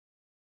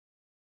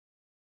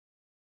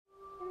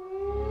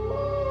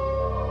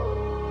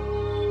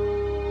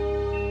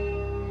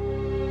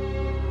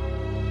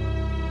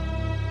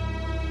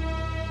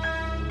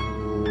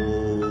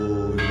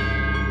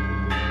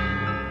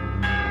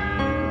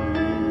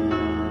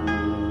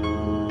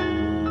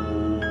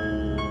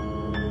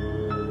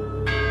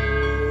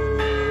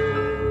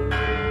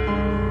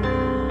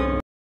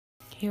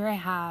Here I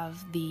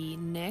have the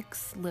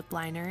NYX Lip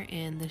Liner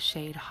in the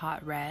shade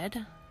Hot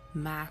Red,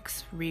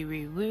 MAC's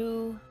Riri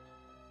Woo, and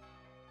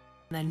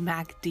then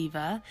MAC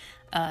Diva.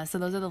 So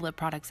those are the lip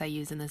products I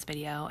use in this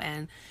video.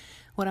 And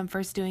what I'm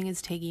first doing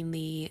is taking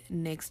the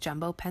NYX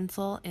Jumbo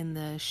Pencil in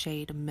the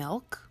shade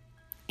Milk,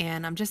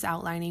 and I'm just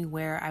outlining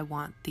where I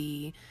want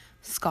the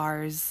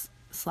scars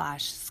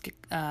slash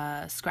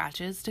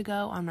scratches to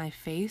go on my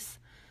face.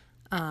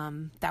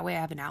 That way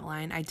I have an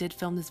outline. I did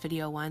film this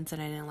video once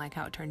and I didn't like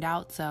how it turned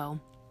out, so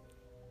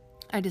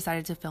I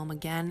decided to film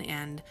again,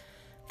 and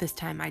this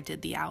time I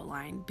did the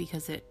outline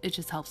because it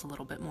just helps a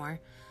little bit more.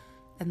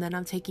 And then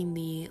I'm taking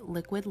the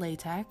liquid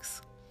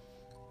latex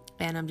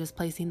and I'm just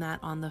placing that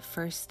on the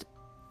first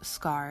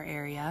scar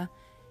area.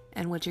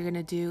 And what you're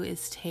gonna do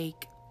is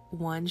take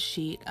one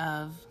sheet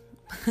of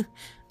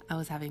I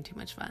was having too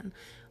much fun.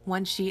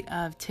 One sheet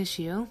of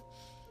tissue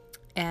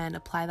and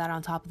apply that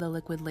on top of the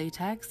liquid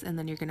latex, and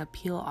then you're gonna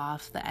peel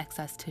off the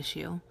excess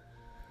tissue,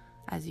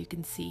 as you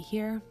can see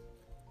here.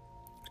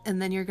 And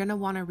then you're gonna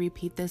wanna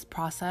repeat this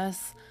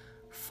process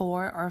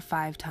 4 or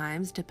 5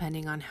 times,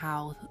 depending on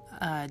how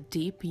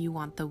deep you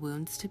want the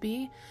wounds to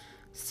be.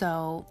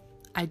 So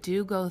I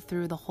do go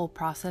through the whole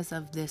process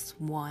of this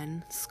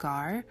one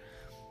scar,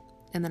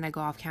 and then I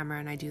go off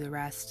camera and I do the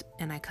rest,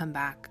 and I come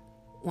back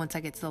once I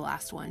get to the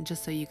last one,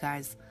 just so you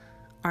guys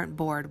aren't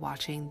bored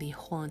watching the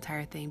whole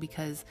entire thing,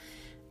 because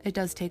it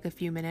does take a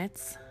few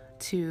minutes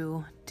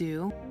to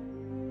do.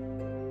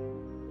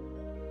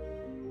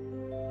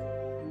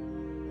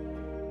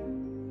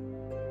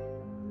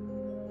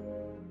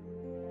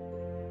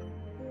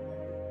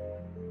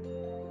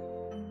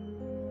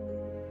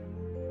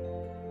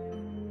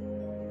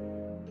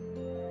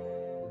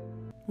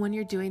 When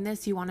you're doing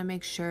this, you want to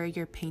make sure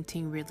you're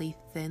painting really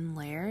thin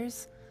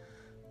layers.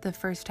 The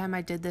first time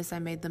I did this, I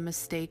made the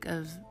mistake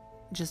of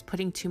just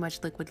putting too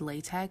much liquid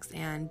latex,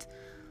 and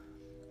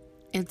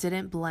it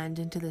didn't blend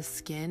into the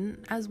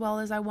skin as well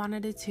as I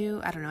wanted it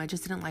to. I don't know, I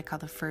just didn't like how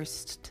the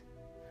first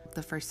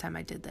time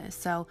I did this.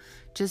 So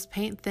just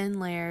paint thin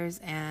layers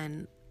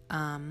and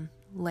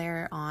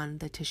layer on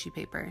the tissue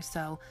paper.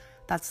 So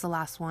that's the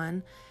last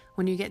one.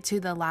 When you get to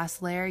the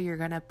last layer, you're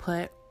gonna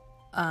put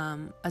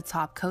a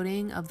top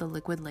coating of the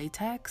liquid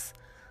latex.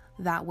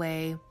 That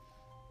way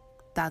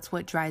that's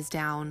what dries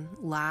down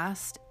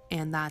last,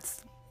 and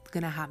that's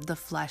gonna have the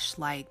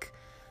flesh-like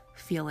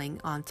feeling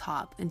on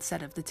top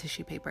instead of the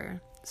tissue paper.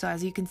 So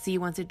as you can see,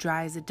 once it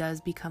dries, it does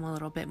become a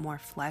little bit more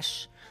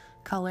flesh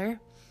color.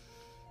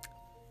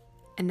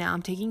 And now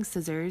I'm taking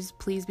scissors.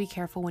 Please be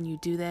careful when you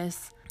do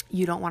this.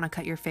 You don't want to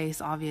cut your face,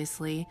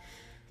 obviously.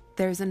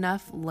 There's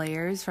enough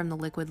layers from the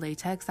liquid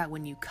latex that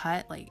when you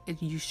cut,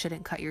 you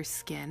shouldn't cut your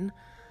skin.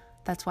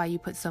 That's why you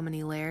put so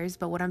many layers.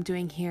 But what I'm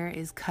doing here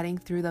is cutting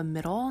through the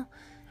middle,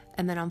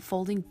 and then I'm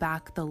folding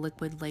back the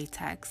liquid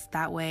latex.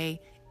 That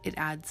way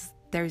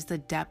there's the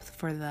depth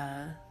for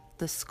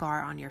the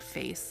scar on your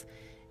face.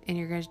 And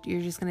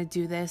you're just gonna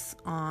do this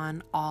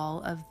on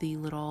all of the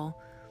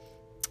little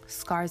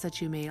scars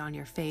that you made on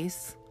your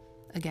face.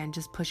 Again,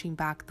 just pushing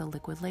back the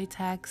liquid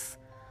latex.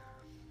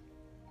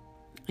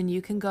 And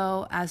you can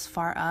go as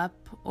far up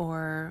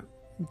or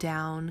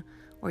down,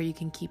 or you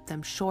can keep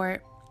them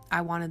short.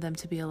 I wanted them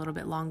to be a little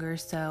bit longer,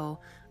 so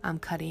I'm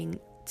cutting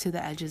to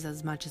the edges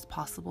as much as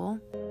possible.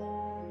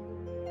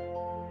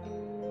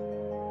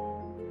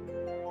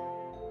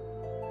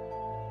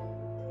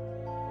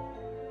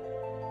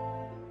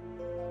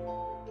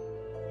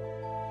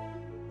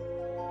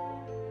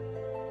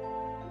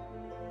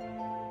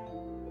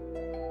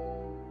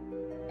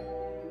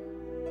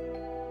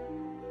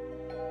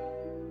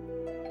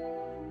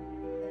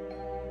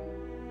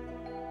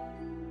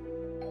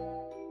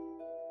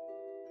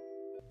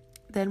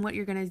 Then what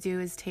you're going to do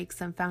is take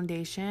some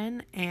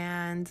foundation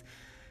and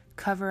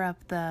cover up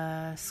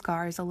the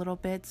scars a little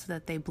bit so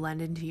that they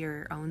blend into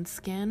your own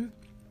skin.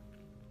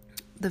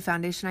 The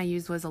foundation I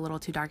used was a little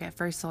too dark at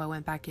first, so I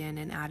went back in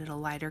and added a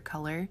lighter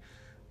color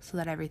so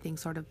that everything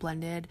sort of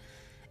blended.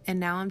 And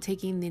now I'm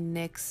taking the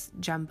NYX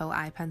Jumbo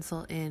Eye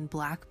Pencil in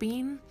Black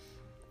Bean,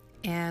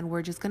 and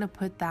we're just going to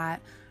put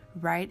that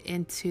right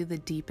into the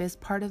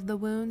deepest part of the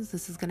wounds.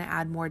 This is going to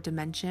add more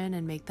dimension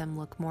and make them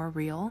look more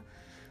real.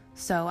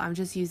 So I'm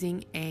just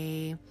using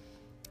a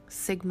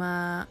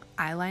Sigma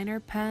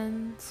eyeliner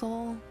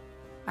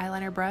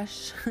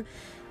brush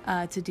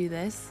to do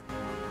this.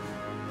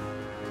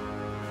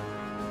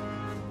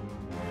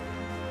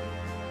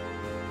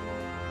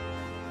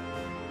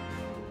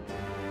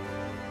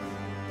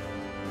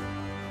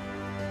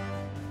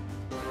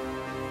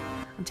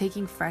 I'm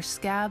taking Fresh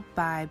Scab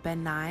by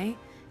Nye,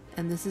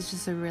 and this is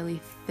just a really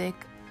thick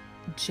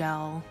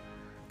gel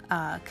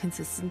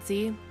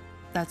consistency.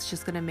 That's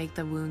just going to make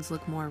the wounds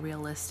look more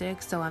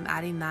realistic. So I'm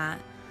adding that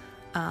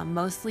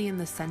mostly in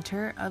the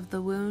center of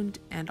the wound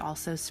and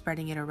also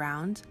spreading it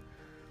around.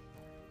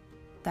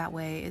 That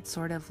way it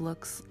sort of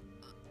looks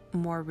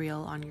more real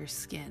on your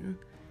skin.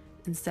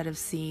 Instead of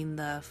seeing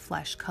the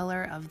flesh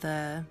color of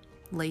the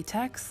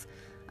latex,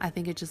 I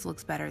think it just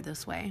looks better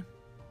this way.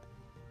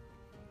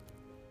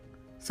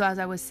 So as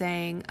I was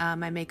saying,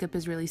 my makeup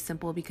is really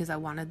simple because I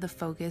wanted the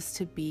focus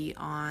to be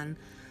on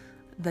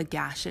the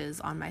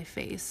gashes on my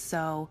face.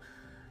 So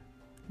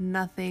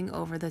nothing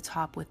over the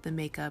top with the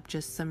makeup,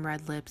 just some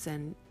red lips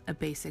and a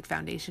basic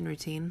foundation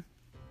routine.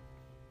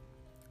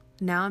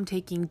 Now I'm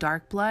taking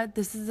Dark Blood.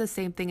 This is the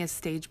same thing as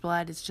Stage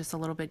Blood. It's just a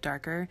little bit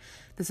darker.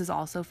 This is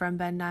also from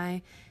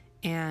Nye,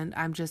 and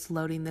I'm just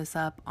loading this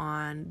up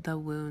on the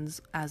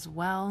wounds as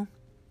well,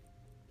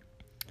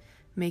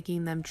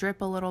 making them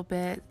drip a little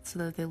bit so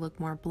that they look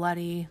more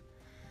bloody.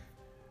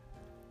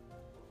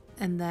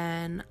 And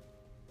then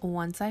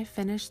once I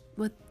finish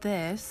with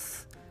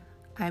this,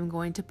 I'm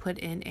going to put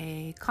in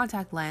a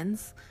contact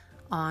lens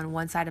on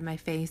one side of my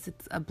face.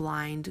 It's a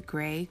blind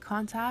gray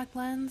contact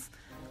lens,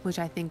 which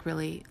I think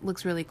really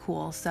looks really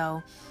cool.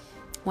 So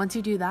once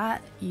you do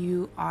that,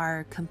 you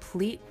are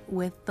complete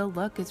with the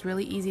look. It's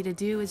really easy to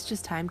do. It's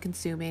just time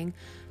consuming,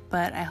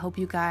 but I hope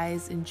you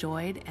guys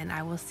enjoyed, and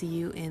I will see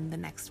you in the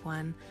next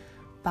one.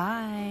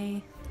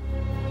 Bye.